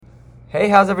Hey,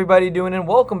 how's everybody doing? And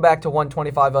welcome back to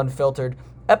 125 Unfiltered,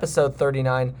 episode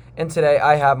 39. And today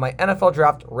I have my NFL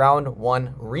Draft Round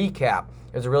 1 recap.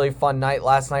 It was a really fun night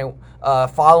last night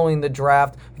following the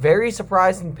draft. Very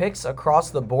surprising picks across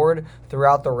the board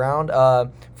throughout the round.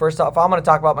 First off, I'm going to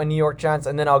talk about my New York Giants,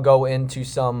 and then I'll go into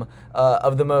some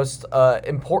of the most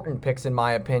important picks, in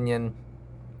my opinion,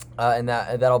 and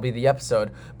that'll be the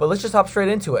episode. But let's just hop straight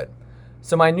into it.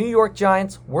 So my New York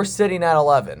Giants, we're sitting at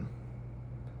 11.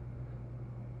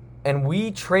 And we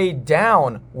trade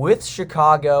down with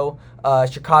Chicago.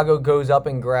 Chicago goes up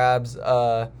and grabs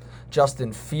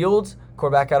Justin Fields,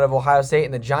 quarterback out of Ohio State,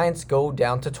 and the Giants go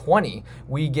down to 20.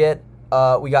 We got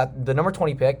the number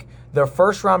 20 pick, their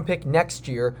first round pick next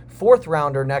year, fourth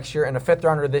rounder next year, and a fifth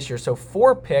rounder this year. So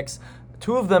 4 picks,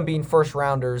 2 of them being first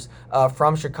rounders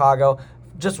from Chicago.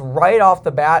 Just right off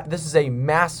the bat, this is a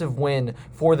massive win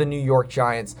for the New York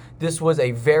Giants. This was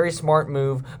a very smart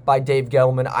move by Dave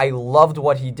Gettleman. I loved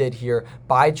what he did here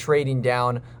by trading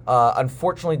down.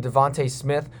 Unfortunately, Devontae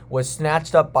Smith was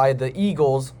snatched up by the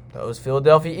Eagles. Those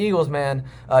Philadelphia Eagles, man,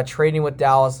 trading with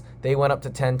Dallas. They went up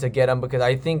to 10 to get him because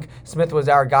I think Smith was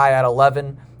our guy at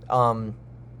 11.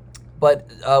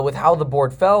 But with how the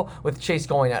board fell, with Chase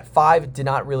going at 5, did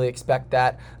not really expect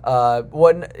that.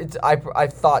 I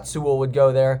thought Sewell would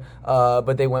go there,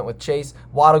 but they went with Chase.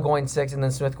 Waddle going 6, and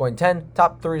then Smith going 10.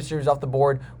 Top 3 receivers off the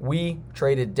board. We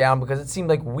traded down because it seemed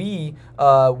like we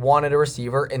wanted a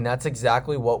receiver, and that's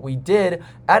exactly what we did.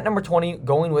 At number 20,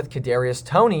 going with Kadarius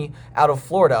Toney out of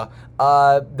Florida.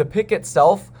 The pick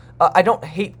itself, I don't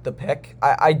hate the pick.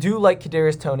 I do like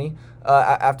Kadarius Toney.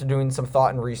 After doing some thought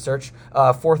and research.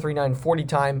 4.39 40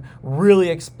 time, really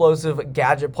explosive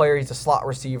gadget player. He's a slot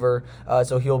receiver,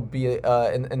 so he'll be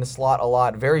in the slot a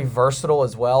lot. Very versatile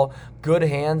as well. Good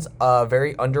hands,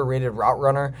 very underrated route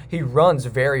runner. He runs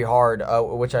very hard,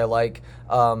 which I like.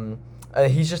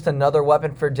 He's just another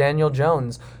weapon for Daniel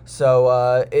Jones.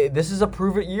 So this is a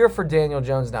prove-it year for Daniel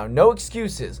Jones now. No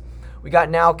excuses. We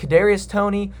got now Kadarius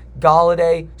Toney,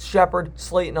 Golladay, Shepard,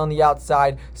 Slayton on the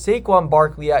outside, Saquon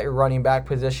Barkley at your running back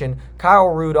position, Kyle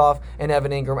Rudolph, and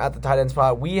Evan Ingram at the tight end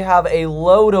spot. We have a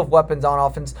load of weapons on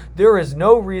offense. There is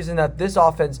no reason that this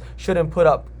offense shouldn't put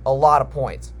up a lot of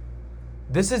points.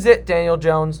 This is it, Daniel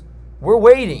Jones. We're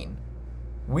waiting.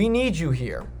 We need you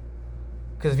here.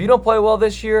 Because if you don't play well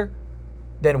this year,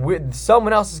 then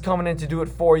someone else is coming in to do it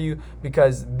for you,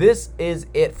 because this is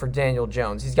it for Daniel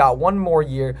Jones. He's got one more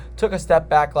year. Took a step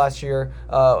back last year,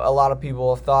 a lot of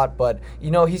people have thought, but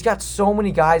he's got so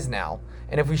many guys now.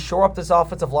 And if we shore up this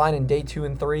offensive line in day 2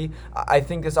 and 3, I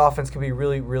think this offense could be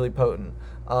really, really potent.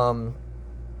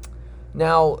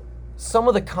 Now, some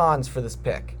of the cons for this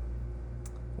pick.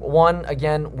 One,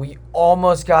 again, we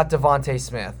almost got Devontae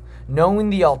Smith.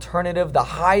 Knowing the alternative, the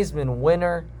Heisman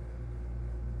winner,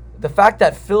 the fact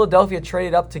that Philadelphia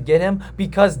traded up to get him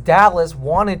because Dallas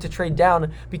wanted to trade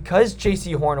down because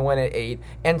Jaycee Horn went at 8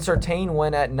 and Surtain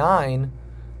went at 9,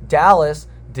 Dallas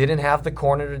didn't have the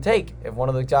corner to take. If one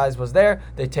of the guys was there,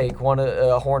 they take Horn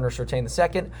or Surtain the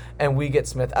second, and we get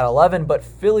Smith at 11. But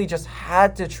Philly just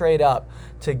had to trade up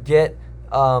to get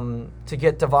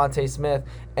Devontae Smith,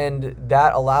 and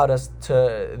that allowed us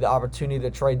the opportunity to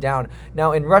trade down.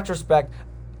 Now, in retrospect,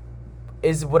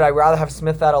 would I rather have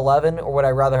Smith at 11 or would I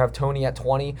rather have Toney at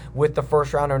 20 with the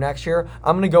first rounder next year?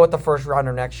 I'm going to go with the first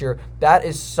rounder next year. That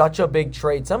is such a big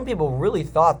trade. Some people really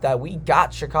thought that we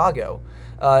got Chicago.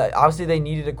 Obviously, they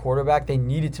needed a quarterback. They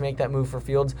needed to make that move for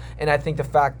Fields. And I think the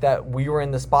fact that we were in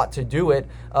the spot to do it,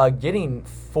 getting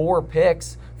 4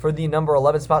 picks for the number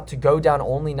 11 spot to go down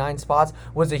only 9 spots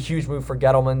was a huge move for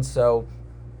Gettleman. So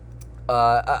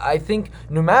I think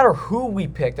no matter who we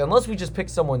picked, unless we just picked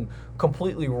someone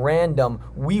completely random,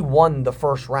 we won the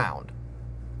first round.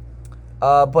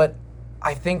 But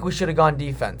I think we should have gone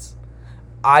defense.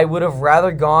 I would have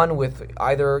rather gone with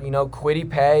either, Kwity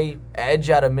Paye, edge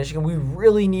out of Michigan. We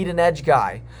really need an edge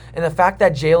guy. And the fact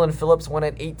that Jalen Phillips went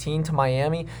at 18 to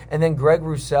Miami, and then Greg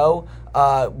Rousseau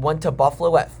went to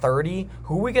Buffalo at 30,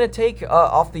 who are we going to take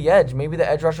off the edge? Maybe the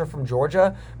edge rusher from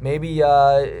Georgia? Maybe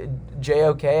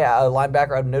JOK, a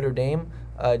linebacker out of Notre Dame?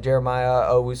 Jeremiah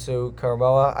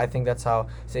Owusu-Koramoah. I think that's how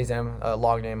he says him.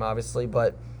 Long name, obviously,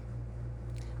 but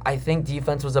I think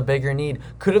defense was a bigger need.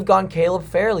 Could have gone Caleb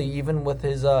Fairley, even with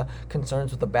his concerns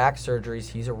with the back surgeries.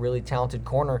 He's a really talented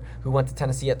corner who went to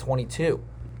Tennessee at 22.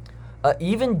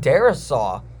 Even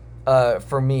Darisaw,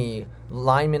 for me,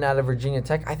 lineman out of Virginia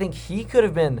Tech, I think he could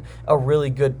have been a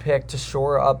really good pick to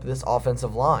shore up this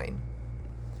offensive line.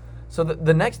 So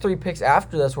the next 3 picks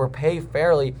after this were Paye,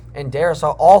 Fairley, and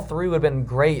Darisaw. All 3 would have been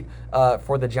great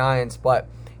for the Giants, but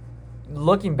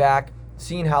looking back,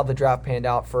 seeing how the draft panned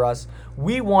out for us,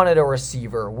 we wanted a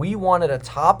receiver. We wanted a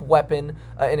top weapon,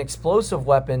 an explosive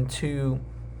weapon to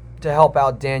help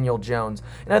out Daniel Jones.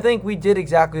 And I think we did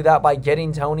exactly that by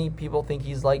getting Toney. People think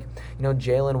he's like,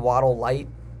 Jalen Waddle light.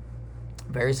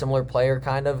 Very similar player,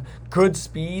 kind of. Good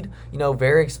speed,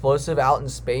 very explosive out in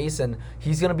space. And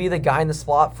he's going to be the guy in the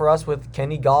slot for us with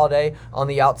Kenny Golladay on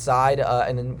the outside.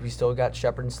 And then we still got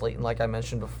Shepard and Slayton, like I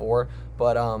mentioned before.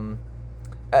 But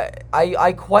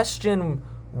I question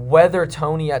whether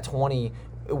Toney at 20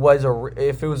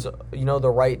 if it was, the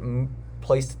right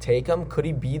place to take him. Could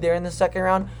he be there in the second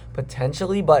round?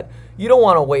 Potentially, but you don't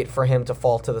want to wait for him to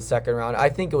fall to the second round. I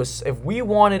think it was, if we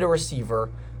wanted a receiver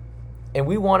and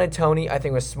we wanted Toney, I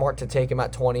think it was smart to take him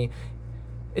at 20.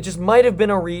 It just might have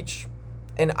been a reach,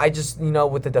 and I just,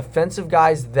 with the defensive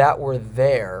guys that were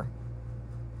there,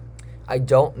 I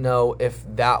don't know if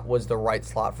that was the right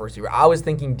slot for receiver. I was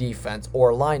thinking defense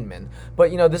or lineman.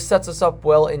 But, this sets us up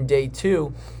well in day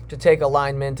 2 to take a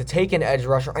lineman, to take an edge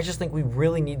rusher. I just think we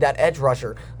really need that edge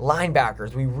rusher.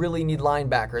 Linebackers. We really need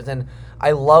linebackers. And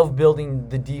I love building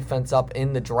the defense up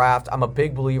in the draft. I'm a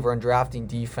big believer in drafting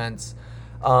defense.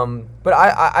 But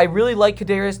I really like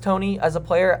Kadarius Toney as a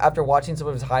player. After watching some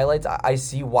of his highlights, I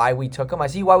see why we took him. I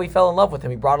see why we fell in love with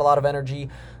him. He brought a lot of energy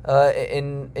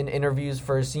in interviews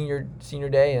for his senior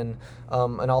day and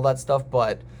all that stuff.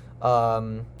 But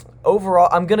overall,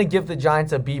 I'm gonna give the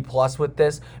Giants a B+ with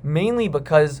this, mainly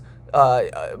because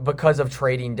of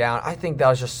trading down. I think that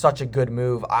was just such a good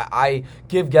move. I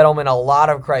give Gettleman a lot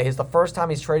of credit. It's the first time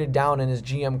he's traded down in his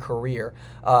GM career.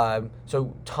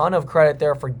 So ton of credit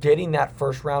there for getting that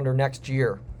first rounder next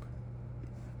year.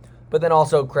 But then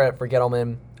also credit for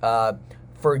Gettleman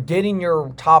for getting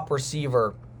your top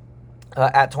receiver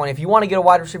at 20. If you want to get a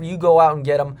wide receiver, you go out and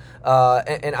get him.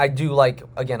 And I do like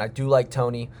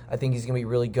Toney. I think he's going to be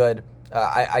really good.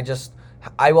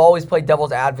 I always play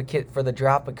devil's advocate for the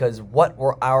draft because what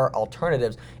were our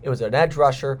alternatives? It was an edge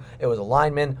rusher, it was a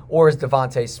lineman, or is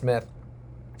Devontae Smith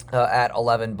at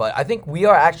 11. But I think we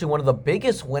are actually one of the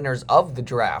biggest winners of the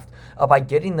draft by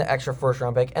getting the extra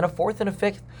first-round pick and a 4th and a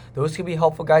 5th. Those could be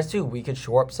helpful guys too. We could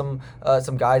shore up some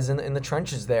guys in the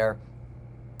trenches there.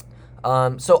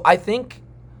 So I think,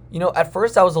 at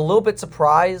first I was a little bit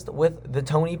surprised with the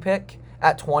Toney pick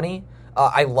at 20.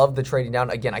 I love the trading down.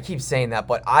 Again, I keep saying that,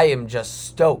 but I am just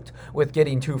stoked with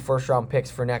getting 2 first-round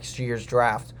picks for next year's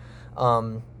draft.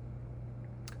 So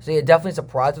yeah, definitely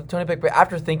surprised with the Toney pick. But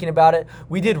after thinking about it,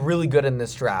 we did really good in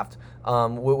this draft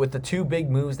with the 2 big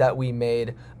moves that we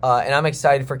made. And I'm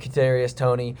excited for Kadarius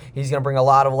Toney. He's going to bring a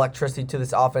lot of electricity to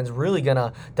this offense, really going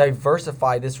to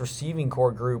diversify this receiving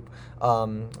core group.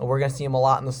 We're going to see him a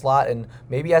lot in the slot and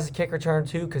maybe as a kick return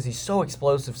too because he's so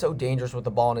explosive, so dangerous with the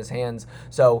ball in his hands.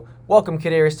 So welcome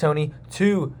Kadarius Toney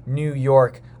to New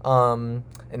York. And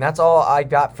that's all I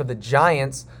got for the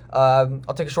Giants.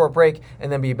 I'll take a short break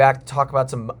and then be back to talk about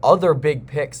some other big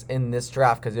picks in this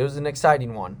draft because it was an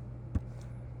exciting one.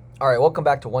 All right, welcome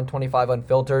back to 125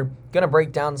 Unfiltered. Going to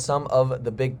break down some of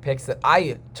the big picks that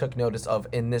I took notice of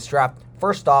in this draft.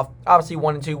 First off, obviously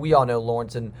 1 and 2, we all know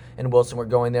Lawrence and Wilson were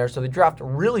going there, so the draft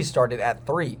really started at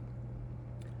 3.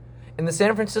 In the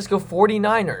San Francisco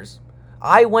 49ers,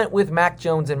 I went with Mac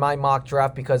Jones in my mock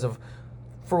draft because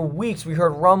for weeks we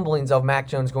heard rumblings of Mac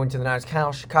Jones going to the Niners.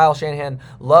 Kyle Shanahan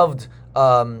loved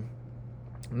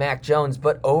Mac Jones,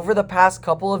 but over the past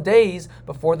couple of days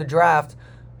before the draft,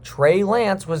 Trey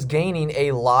Lance was gaining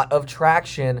a lot of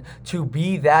traction to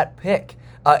be that pick.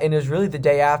 And it was really the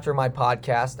day after my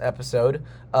podcast episode.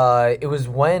 It was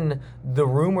when the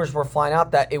rumors were flying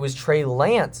out that it was Trey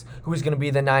Lance who was going to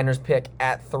be the Niners pick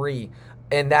at 3.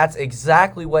 And that's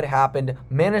exactly what happened.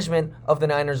 Management of the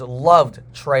Niners loved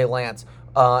Trey Lance.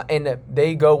 And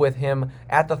they go with him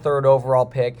at the 3rd overall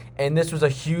pick. And this was a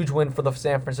huge win for the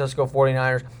San Francisco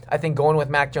 49ers. I think going with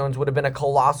Mac Jones would have been a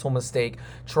colossal mistake.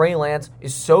 Trey Lance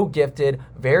is so gifted,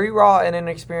 very raw and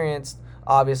inexperienced,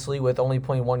 obviously, with only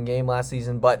playing 1 game last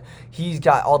season. But he's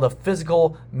got all the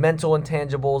physical, mental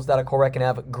intangibles that a quarterback can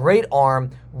have. Great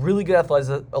arm, really good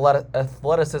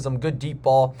athleticism, good deep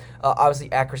ball.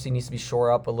 Obviously, accuracy needs to be shore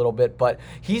up a little bit. But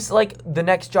he's like the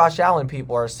next Josh Allen,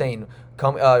 people are saying.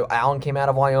 Allen came out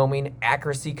of Wyoming,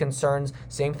 accuracy concerns.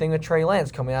 Same thing with Trey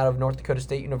Lance coming out of North Dakota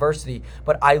State University.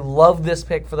 But I love this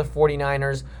pick for the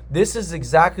 49ers. This is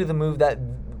exactly the move that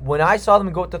when I saw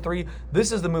them go at the 3,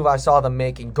 this is the move I saw them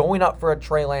making, going up for a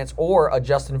Trey Lance or a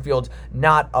Justin Fields,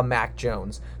 not a Mac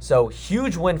Jones. So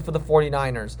huge win for the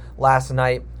 49ers last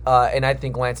night, and I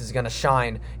think Lance is going to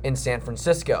shine in San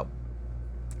Francisco.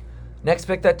 Next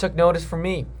pick that took notice for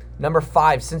me, number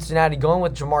 5, Cincinnati, going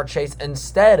with Jamar Chase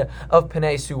instead of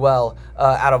Penei Sewell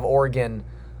out of Oregon.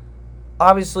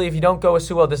 obviously, if you don't go with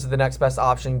Sewell, this is the next best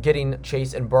option. Getting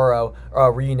Chase and Burrow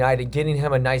reunited, getting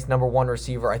him a nice number one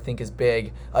receiver, I think is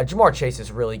big. Jamar Chase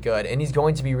is really good, and he's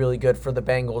going to be really good for the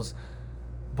Bengals.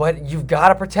 But you've got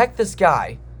to protect this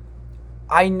guy.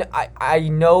 I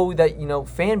know that,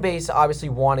 fan base obviously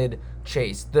wanted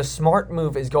Chase. The smart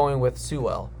move is going with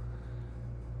Sewell.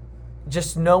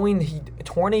 Just knowing he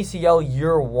torn ACL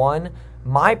year one,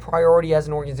 my priority as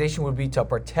an organization would be to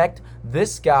protect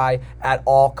this guy at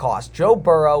all costs. Joe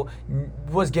Burrow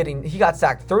he got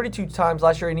sacked 32 times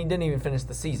last year, and he didn't even finish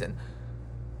the season.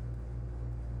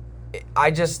 I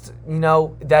just,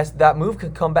 that move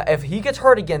could come back. If he gets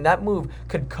hurt again, that move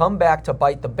could come back to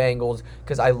bite the Bengals,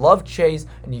 because I love Chase,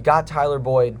 and you got Tyler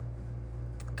Boyd.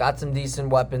 Got some decent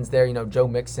weapons there, Joe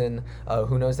Mixon.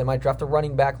 Who knows? They might draft a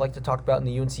running back, like to talk about in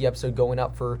the UNC episode, going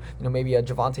up for maybe a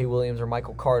Javonte Williams or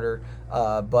Michael Carter.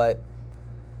 But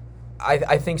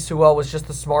I think Sewell was just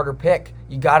the smarter pick.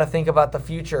 You got to think about the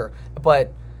future.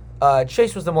 But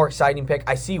Chase was the more exciting pick.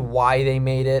 I see why they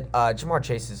made it. Jamar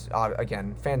Chase is,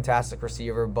 again, fantastic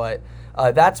receiver, but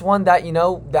that's one that,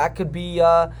 that could be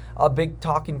a big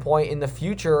talking point in the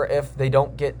future if they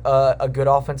don't get a good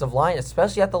offensive line,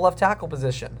 especially at the left tackle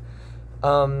position.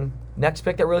 Next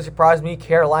pick that really surprised me,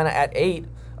 Carolina at 8.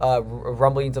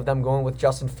 Rumblings of them going with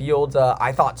Justin Fields.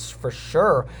 I thought for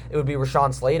sure it would be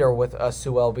Rashawn Slater with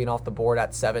Sewell being off the board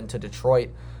at 7 to Detroit.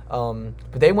 But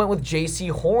they went with J.C.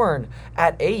 Horn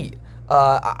at 8.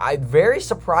 Very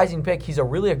surprising pick. He's a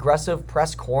really aggressive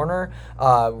press corner.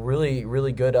 Really,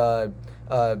 really good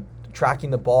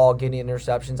tracking the ball, getting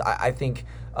interceptions. I think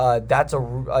that's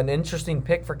an interesting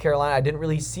pick for Carolina. I didn't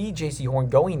really see J.C. Horn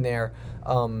going there.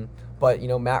 But,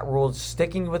 Matt Rule's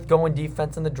sticking with going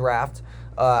defense in the draft.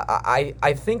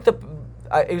 I think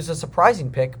it was a surprising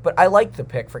pick, but I like the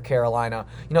pick for Carolina.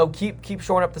 Keep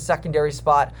shoring up the secondary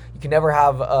spot. You can never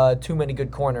have too many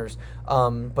good corners.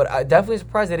 But I definitely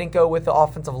surprised they didn't go with the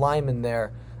offensive lineman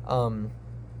there.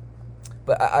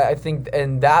 But I think,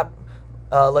 and that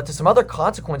led to some other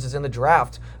consequences in the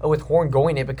draft with Horn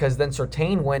going in, because then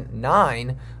Surtain went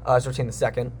 9. Surtain the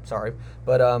second, sorry.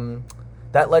 But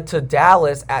that led to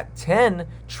Dallas at 10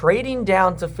 trading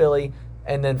down to Philly.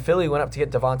 And then Philly went up to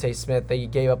get Devontae Smith. They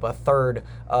gave up a third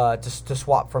to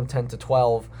swap from 10 to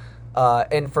 12.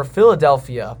 And for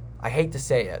Philadelphia, I hate to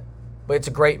say it, but it's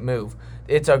a great move.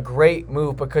 It's a great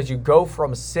move because you go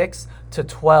from 6 to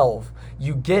 12.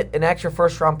 You get an extra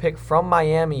first-round pick from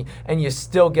Miami, and you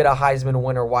still get a Heisman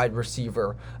winner wide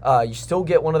receiver. You still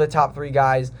get one of the top 3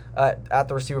 guys at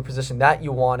the receiver position that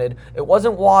you wanted. It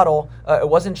wasn't Waddle. It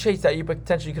wasn't Chase that you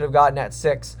potentially could have gotten at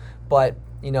 6, but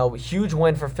huge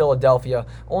win for Philadelphia,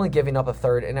 only giving up a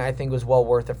third, and I think it was well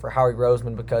worth it for Howie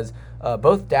Roseman, because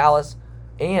both Dallas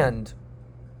and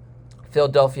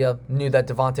Philadelphia knew that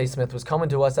Devontae Smith was coming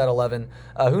to us at 11.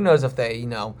 Who knows if they,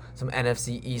 some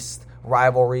NFC East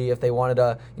rivalry, if they wanted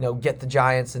to, get the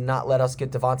Giants and not let us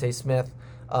get Devontae Smith.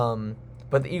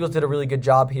 But the Eagles did a really good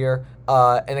job here,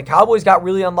 and the Cowboys got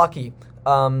really unlucky.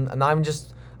 I'm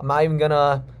not even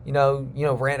gonna,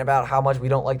 rant about how much we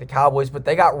don't like the Cowboys, but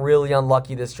they got really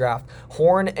unlucky this draft.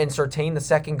 Horn and Surtain the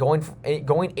second going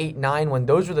 8-9, when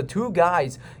those were the 2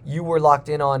 guys you were locked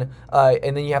in on,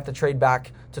 and then you have to trade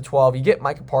back to 12. You get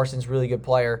Micah Parsons, really good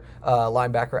player,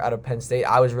 linebacker out of Penn State.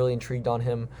 I was really intrigued on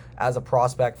him as a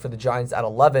prospect for the Giants at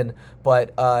 11,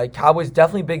 but Cowboys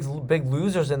definitely big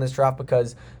losers in this draft,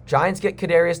 because Giants get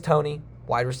Kadarius Toney,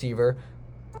 wide receiver.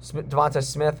 Devonta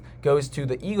Smith goes to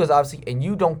the Eagles, obviously, and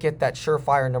you don't get that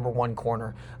surefire number 1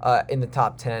 corner in the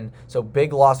top 10. So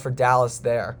big loss for Dallas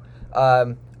there.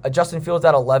 Justin Fields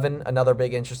at 11, another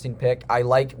big interesting pick. I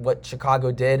like what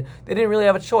Chicago did. They didn't really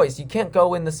have a choice. You can't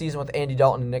go in the season with Andy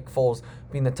Dalton and Nick Foles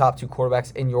being the top 2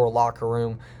 quarterbacks in your locker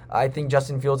room. I think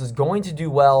Justin Fields is going to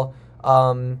do well.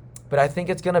 But I think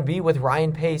it's going to be with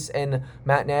Ryan Pace and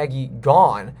Matt Nagy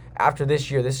gone after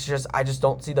this year. I just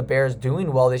don't see the Bears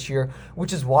doing well this year,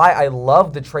 which is why I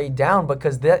love the trade down,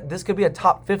 because this could be a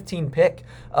top 15 pick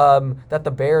that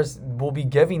the Bears will be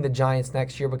giving the Giants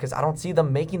next year, because I don't see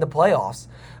them making the playoffs.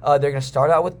 They're going to start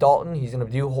out with Dalton. He's going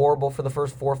to do horrible for the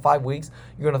first 4 or 5 weeks.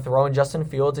 You're going to throw in Justin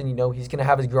Fields, and he's going to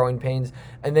have his growing pains,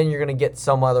 and then you're going to get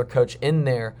some other coach in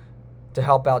there to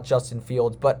help out Justin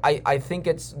Fields. But I think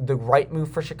it's the right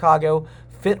move for Chicago.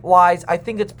 Fit-wise, I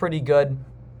think it's pretty good.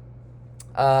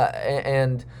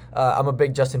 And I'm a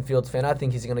big Justin Fields fan. I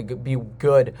think he's going to be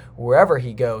good wherever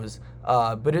he goes.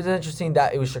 But it's interesting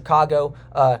that it was Chicago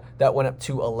that went up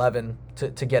to 11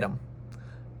 to get him.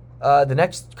 The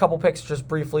next couple picks, just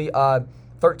briefly,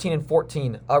 13 and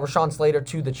 14. Rashawn Slater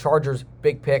to the Chargers,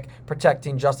 big pick,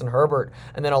 protecting Justin Herbert.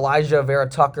 And then Elijah Vera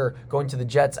Tucker going to the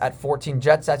Jets at 14.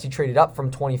 Jets actually traded up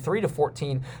from 23 to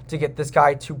 14 to get this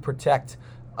guy to protect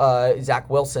Zach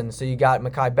Wilson. So you got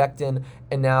Mekhi Becton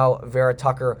and now Vera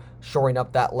Tucker shoring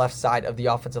up that left side of the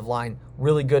offensive line.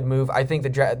 Really good move. I think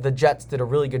the Jets did a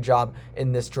really good job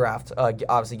in this draft,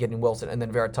 obviously getting Wilson and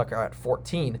then Vera Tucker at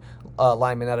 14,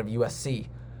 lineman out of USC.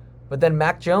 But then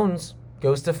Mac Jones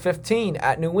goes to 15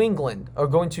 at New England, or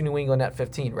going to New England at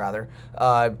 15, rather.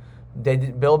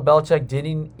 Bill Belichick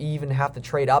didn't even have to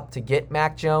trade up to get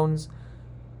Mac Jones.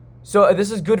 So this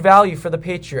is good value for the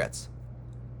Patriots.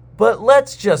 But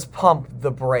let's just pump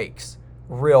the brakes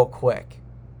real quick.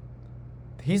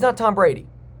 He's not Tom Brady.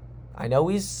 I know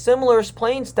he's similar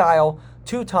playing style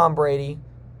to Tom Brady.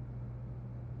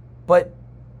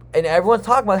 And everyone's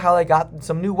talking about how they got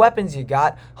some new weapons. You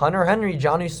got Hunter Henry,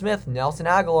 Jonnu Smith, Nelson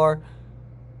Aguilar.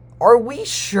 Are we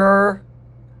sure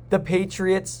the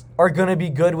Patriots are going to be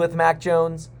good with Mac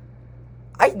Jones?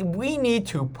 We need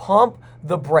to pump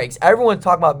the brakes. Everyone's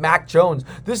talking about Mac Jones.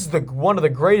 This is one of the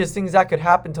greatest things that could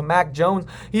happen to Mac Jones.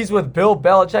 He's with Bill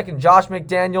Belichick and Josh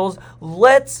McDaniels.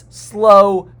 Let's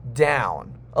slow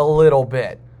down a little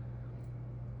bit.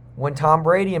 When Tom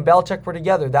Brady and Belichick were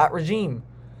together, that regime,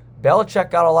 Belichick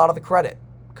got a lot of the credit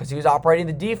because he was operating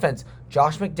the defense.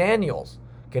 Josh McDaniels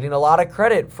getting a lot of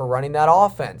credit for running that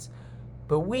offense.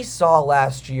 But we saw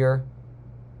last year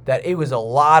that it was a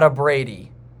lot of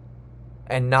Brady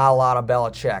and not a lot of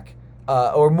Belichick.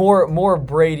 Or more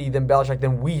Brady than Belichick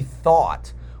than we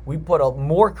thought. We put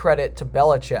more credit to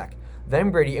Belichick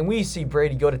than Brady. And we see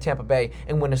Brady go to Tampa Bay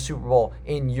and win a Super Bowl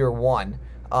in year one.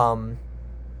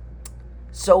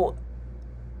 So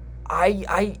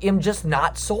I am just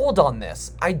not sold on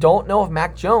this. I don't know if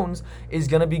Mac Jones is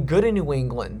going to be good in New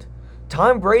England.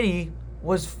 Tom Brady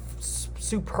was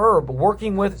superb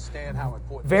working with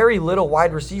very little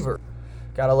wide receiver.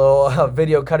 Got a little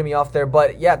video cutting me off there.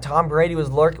 But yeah, Tom Brady was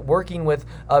working with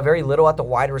very little at the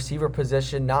wide receiver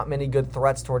position. Not many good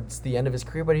threats towards the end of his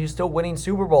career, but he was still winning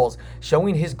Super Bowls,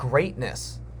 showing his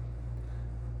greatness.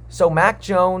 So Mac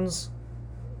Jones,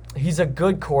 he's a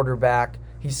good quarterback.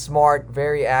 He's smart,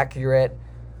 very accurate.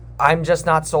 I'm just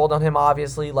not sold on him,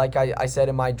 obviously, like I said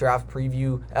in my draft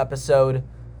preview episode.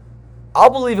 I'll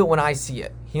believe it when I see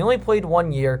it. He only played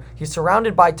 1 year. He's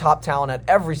surrounded by top talent at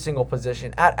every single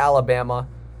position at Alabama.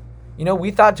 You know,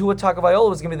 we thought Tua Tagovailoa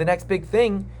was going to be the next big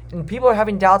thing, and people are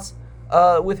having doubts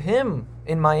with him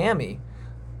in Miami.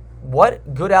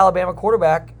 What good Alabama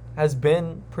quarterback has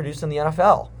been produced in the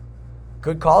NFL?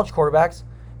 Good college quarterbacks,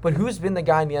 but who's been the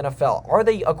guy in the NFL? Are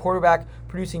they a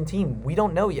quarterback-producing team? We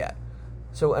don't know yet.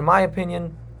 So, in my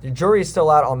opinion, the jury is still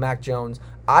out on Mac Jones.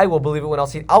 I will believe it when I'll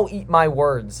see it. I'll eat my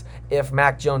words if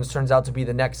Mac Jones turns out to be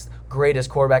the next greatest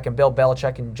quarterback and Bill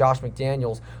Belichick and Josh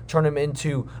McDaniels turn him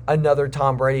into another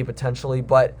Tom Brady potentially.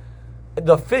 But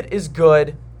the fit is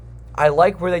good. I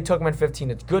like where they took him at 15.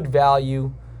 It's good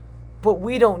value. But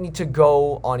we don't need to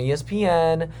go on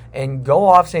ESPN and go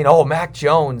off saying, oh, Mac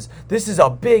Jones, this is a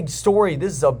big story.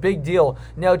 This is a big deal.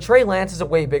 Now, Trey Lance is a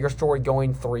way bigger story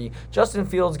going 3. Justin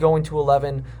Fields going to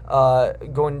 11,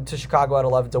 going to Chicago at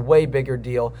 11. It's a way bigger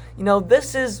deal. You know,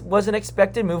 this was an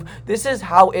expected move. This is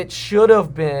how it should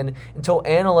have been until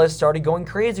analysts started going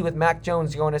crazy with Mac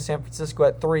Jones going to San Francisco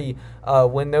at 3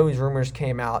 when those rumors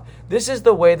came out. This is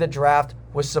the way the draft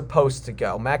was supposed to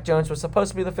go. Mac Jones was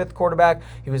supposed to be the 5th quarterback.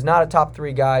 He was not a top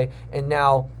 3 guy. And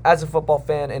now, as a football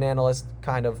fan and analyst,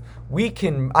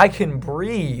 I can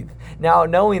breathe now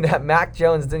knowing that Mac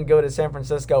Jones didn't go to San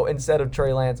Francisco instead of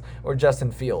Trey Lance or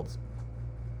Justin Fields.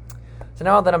 So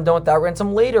now that I'm done with that, we're in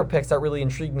some later picks that really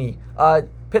intrigued me.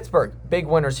 Pittsburgh, big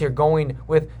winners here, going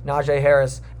with Najee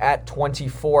Harris at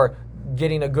 24,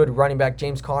 getting a good running back.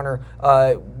 James Conner,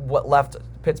 what left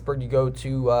Pittsburgh to go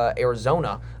to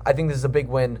Arizona. I think this is a big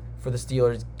win for the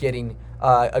Steelers, getting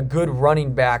a good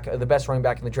running back, the best running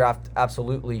back in the draft,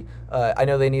 absolutely. I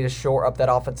know they need to shore up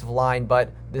that offensive line,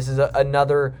 but this is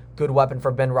another good weapon for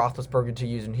Ben Roethlisberger to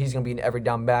use, and he's going to be an every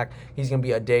down back. He's going to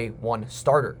be a day 1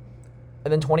 starter.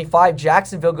 And then 25,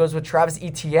 Jacksonville goes with Travis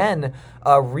Etienne,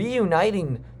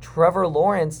 reuniting Trevor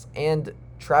Lawrence and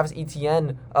Travis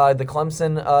Etienne, the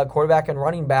Clemson quarterback and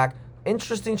running back.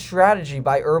 Interesting strategy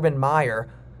by Urban Meyer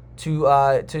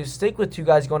to stick with 2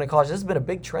 guys going to college. This has been a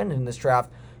big trend in this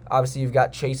draft. Obviously, you've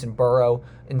got Chase and Burrow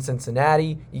in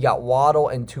Cincinnati. You got Waddle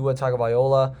and Tua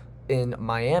Tagovailoa in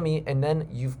Miami. And then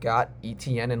you've got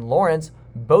Etienne and Lawrence,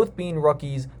 both being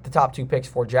rookies, the top 2 picks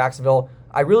for Jacksonville.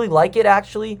 I really like it,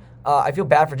 actually. I feel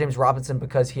bad for James Robinson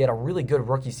because he had a really good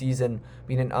rookie season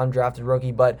being an undrafted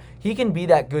rookie, but he can be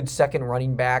that good second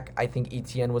running back. I think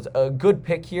Etienne was a good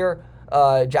pick here.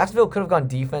 Jacksonville could have gone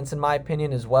defense, in my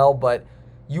opinion, as well, but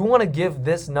you want to give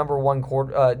this your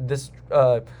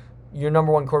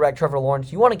number one quarterback, Trevor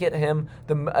Lawrence, you want to get him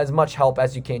as much help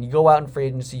as you can. You go out in free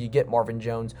agency, you get Marvin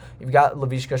Jones, you've got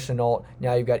Laviska Shenault,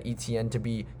 now you've got Etienne to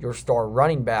be your star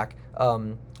running back.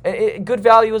 Good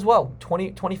value as well.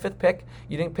 25th pick.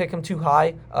 You didn't pick him too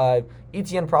high.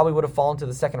 Etienne probably would have fallen to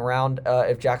the second round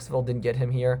if Jacksonville didn't get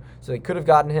him here. So they could have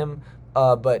gotten him,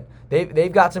 but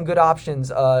they've got some good options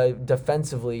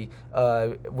defensively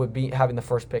with having the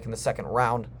first pick in the second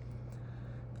round.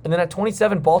 And then at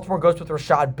 27, Baltimore goes with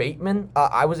Rashad Bateman.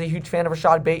 I was a huge fan of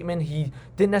Rashad Bateman. He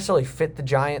didn't necessarily fit the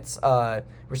Giants'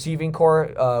 receiving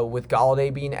core with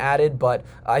Golladay being added, but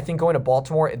I think going to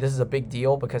Baltimore, this is a big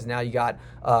deal because now you got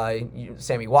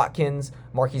Sammy Watkins,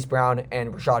 Marquise Brown,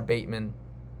 and Rashad Bateman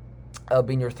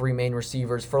being your three main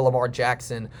receivers for Lamar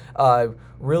Jackson.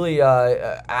 Really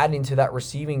adding to that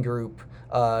receiving group.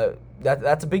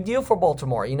 That's a big deal for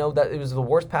Baltimore. You know, that it was the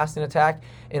worst passing attack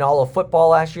in all of football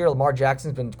last year. Lamar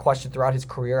Jackson's been questioned throughout his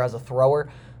career as a thrower.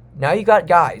 Now you got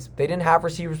guys. They didn't have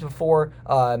receivers before.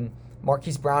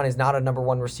 Marquise Brown is not a number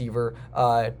one receiver.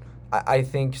 I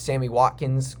think Sammy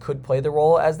Watkins could play the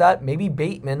role as that. Maybe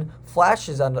Bateman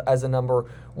flashes as a number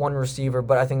one receiver,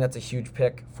 but I think that's a huge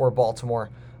pick for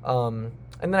Baltimore. And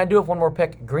then I do have one more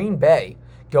pick, Green Bay,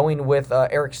 going with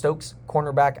Eric Stokes,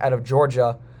 cornerback out of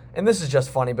Georgia. And this is just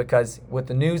funny because with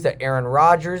the news that Aaron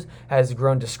Rodgers has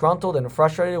grown disgruntled and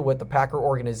frustrated with the Packer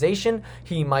organization,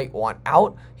 he might want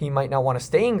out. He might not want to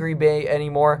stay in Green Bay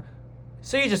anymore.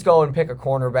 So you just go and pick a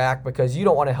cornerback because you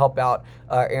don't want to help out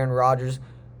Aaron Rodgers.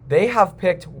 They have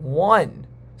picked one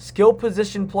skill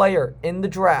position player in the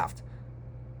draft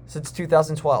since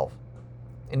 2012,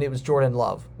 and it was Jordan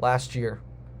Love last year.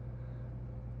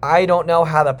 I don't know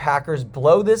how the Packers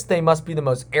blow this. They must be the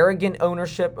most arrogant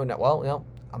ownership.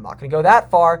 I'm not going to go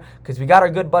that far because we got our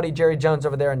good buddy Jerry Jones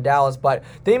over there in Dallas, but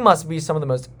they must be some of the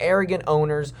most arrogant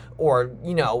owners or,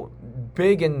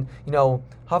 big and,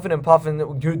 huffing and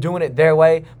puffing, doing it their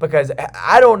way, because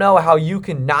I don't know how you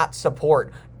can not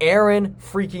support Aaron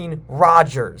freaking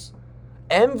Rodgers.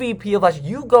 MVP of last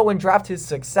year. You go and draft his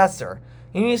successor,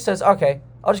 and he says, okay,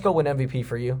 I'll just go win MVP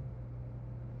for you.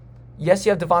 Yes,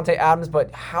 you have Devontae Adams,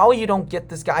 but how you don't get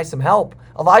this guy some help?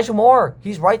 Elijah Moore,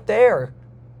 he's right there.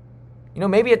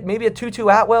 Maybe a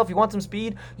 2-2 Atwell if you want some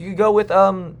speed. You could go with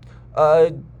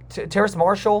Terrace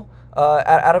Marshall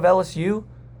out of LSU.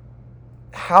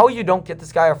 How you don't get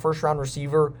this guy a first-round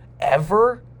receiver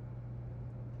ever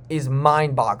is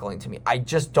mind-boggling to me. I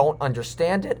just don't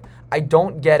understand it. I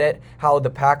don't get it. How the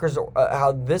Packers,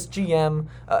 how this GM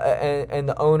and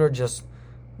the owner just,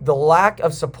 the lack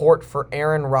of support for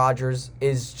Aaron Rodgers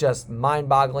is just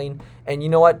mind-boggling. And you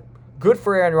know what? Good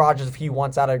for Aaron Rodgers if he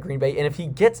wants out of Green Bay and if he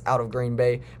gets out of Green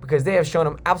Bay, because they have shown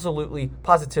him absolutely,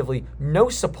 positively no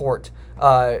support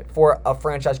for a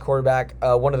franchise quarterback,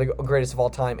 one of the greatest of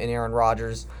all time in Aaron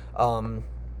Rodgers.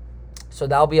 So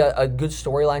that'll be a good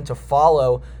storyline to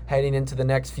follow heading into the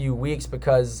next few weeks,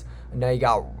 because now you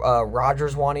got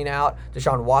Rodgers wanting out.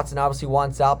 Deshaun Watson obviously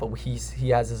wants out, but he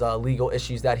has his legal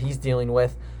issues that he's dealing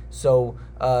with. So,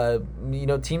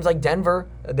 teams like Denver,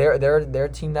 they're a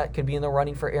team that could be in the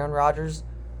running for Aaron Rodgers.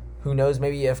 Who knows,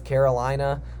 maybe if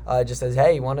Carolina just says,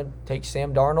 hey, you want to take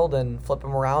Sam Darnold and flip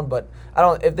him around. But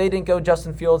if they didn't go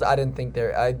Justin Fields, I didn't think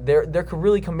they're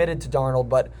really committed to Darnold.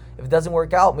 But if it doesn't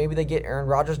work out, maybe they get Aaron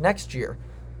Rodgers next year.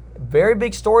 Very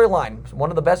big storyline. One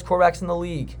of the best quarterbacks in the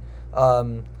league.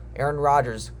 Aaron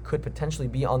Rodgers could potentially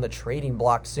be on the trading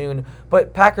block soon,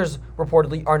 but Packers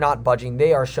reportedly are not budging.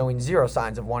 They are showing zero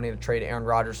signs of wanting to trade Aaron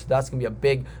Rodgers, so that's going to be a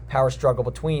big power struggle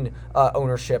between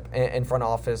ownership and front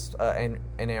office and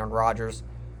Aaron Rodgers.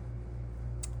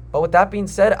 But with that being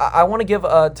said, I want to give,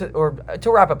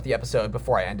 to wrap up the episode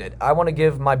before I end it, I want to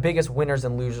give my biggest winners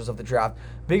and losers of the draft.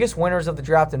 Biggest winners of the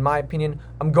draft, in my opinion,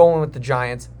 I'm going with the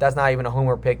Giants. That's not even a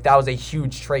homer pick. That was a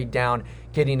huge trade down,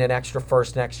 getting an extra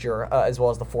first next year, as well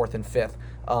as the fourth and fifth.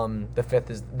 The fifth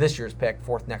is this year's pick,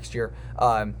 fourth next year.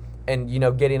 And,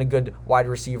 getting a good wide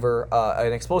receiver,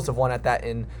 an explosive one at that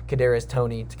in Kadarius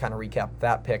Toney, to kind of recap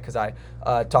that pick, because I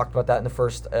talked about that in the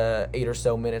first 8 or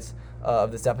so minutes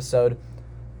of this episode.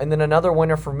 And then another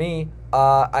winner for me,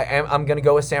 I'm going to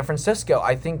go with San Francisco.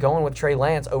 I think going with Trey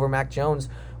Lance over Mac Jones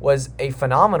was a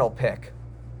phenomenal pick.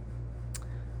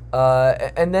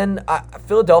 And then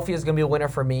Philadelphia is going to be a winner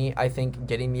for me. I think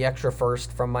getting the extra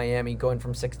first from Miami, going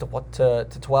from 6 to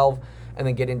 12, and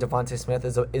then getting Devontae Smith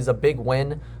is a big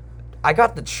win. I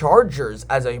got the Chargers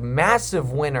as a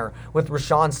massive winner with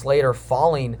Rashawn Slater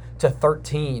falling to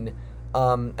 13.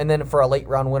 And then for a late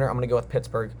round winner, I'm going to go with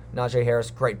Pittsburgh. Najee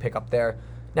Harris, great pickup there.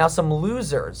 Now some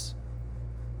losers.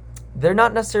 they're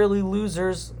not necessarily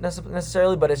losers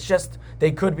necessarily, but it's just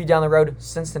they could be down the road.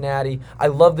 Cincinnati. I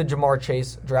love the Jamar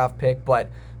Chase draft pick, but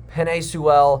Penei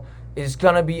Sewell is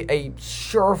going to be a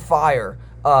surefire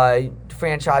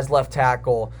franchise left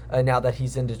tackle now that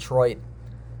he's in Detroit.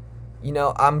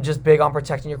 I'm just big on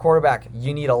protecting your quarterback.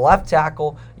 You need a left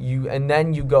tackle, and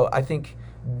then you go. I think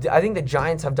the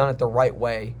Giants have done it the right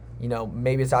way.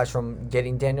 Maybe aside from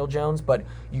getting Daniel Jones, but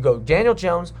you go Daniel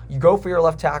Jones, you go for your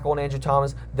left tackle and Andrew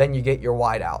Thomas, then you get your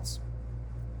wideouts.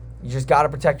 You just got to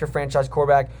protect your franchise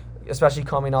quarterback, especially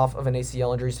coming off of an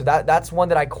ACL injury. So that's one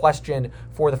that I question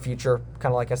for the future,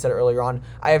 kind of like I said earlier on.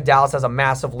 I have Dallas as a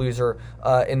massive loser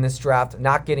in this draft,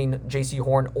 not getting J.C.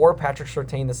 Horn or Patrick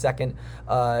Surtain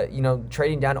II,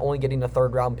 trading down, only getting a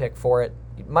third-round pick for it.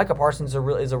 Micah Parsons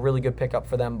is a really good pickup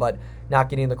for them, but not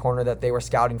getting the corner that they were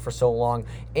scouting for so long,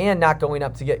 and not going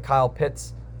up to get Kyle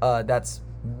Pitts. That's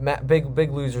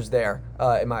big losers there,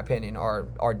 in my opinion,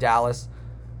 are Dallas.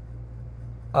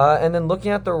 And then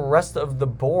looking at the rest of the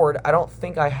board, I don't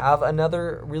think I have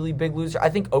another really big loser. I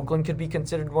think Oakland could be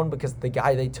considered one because the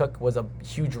guy they took was a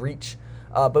huge reach.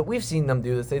 But we've seen them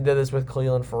do this. They did this with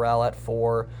Cleveland Farrell at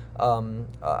 4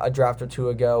 a draft or two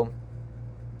ago.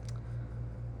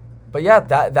 But yeah,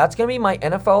 that's going to be my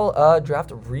NFL draft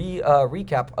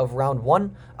recap of round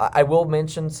 1. I will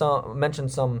mention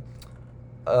some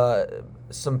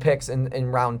picks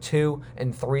in round 2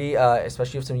 and 3,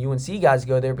 especially if some UNC guys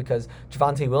go there, because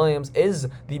Javonte Williams is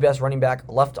the best running back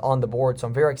left on the board. So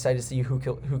I'm very excited to see who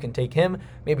can take him.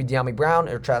 Maybe De'Ami Brown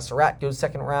or Travis Surratt goes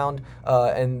second round.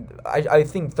 And I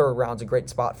think third round's a great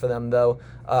spot for them, though.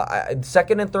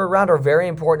 Second and third round are very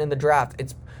important in the draft.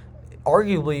 It's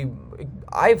arguably,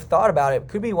 I've thought about it,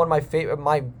 could be one of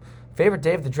my favorite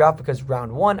day of the draft, because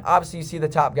round 1, obviously you see the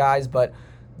top guys, but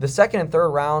the second and third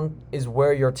round is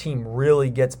where your team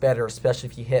really gets better, especially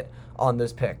if you hit on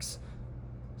those picks.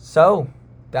 So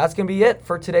that's going to be it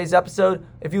for today's episode.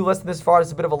 If you listened this far,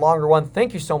 it's a bit of a longer one.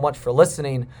 Thank you so much for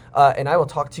listening, and I will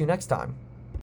talk to you next time.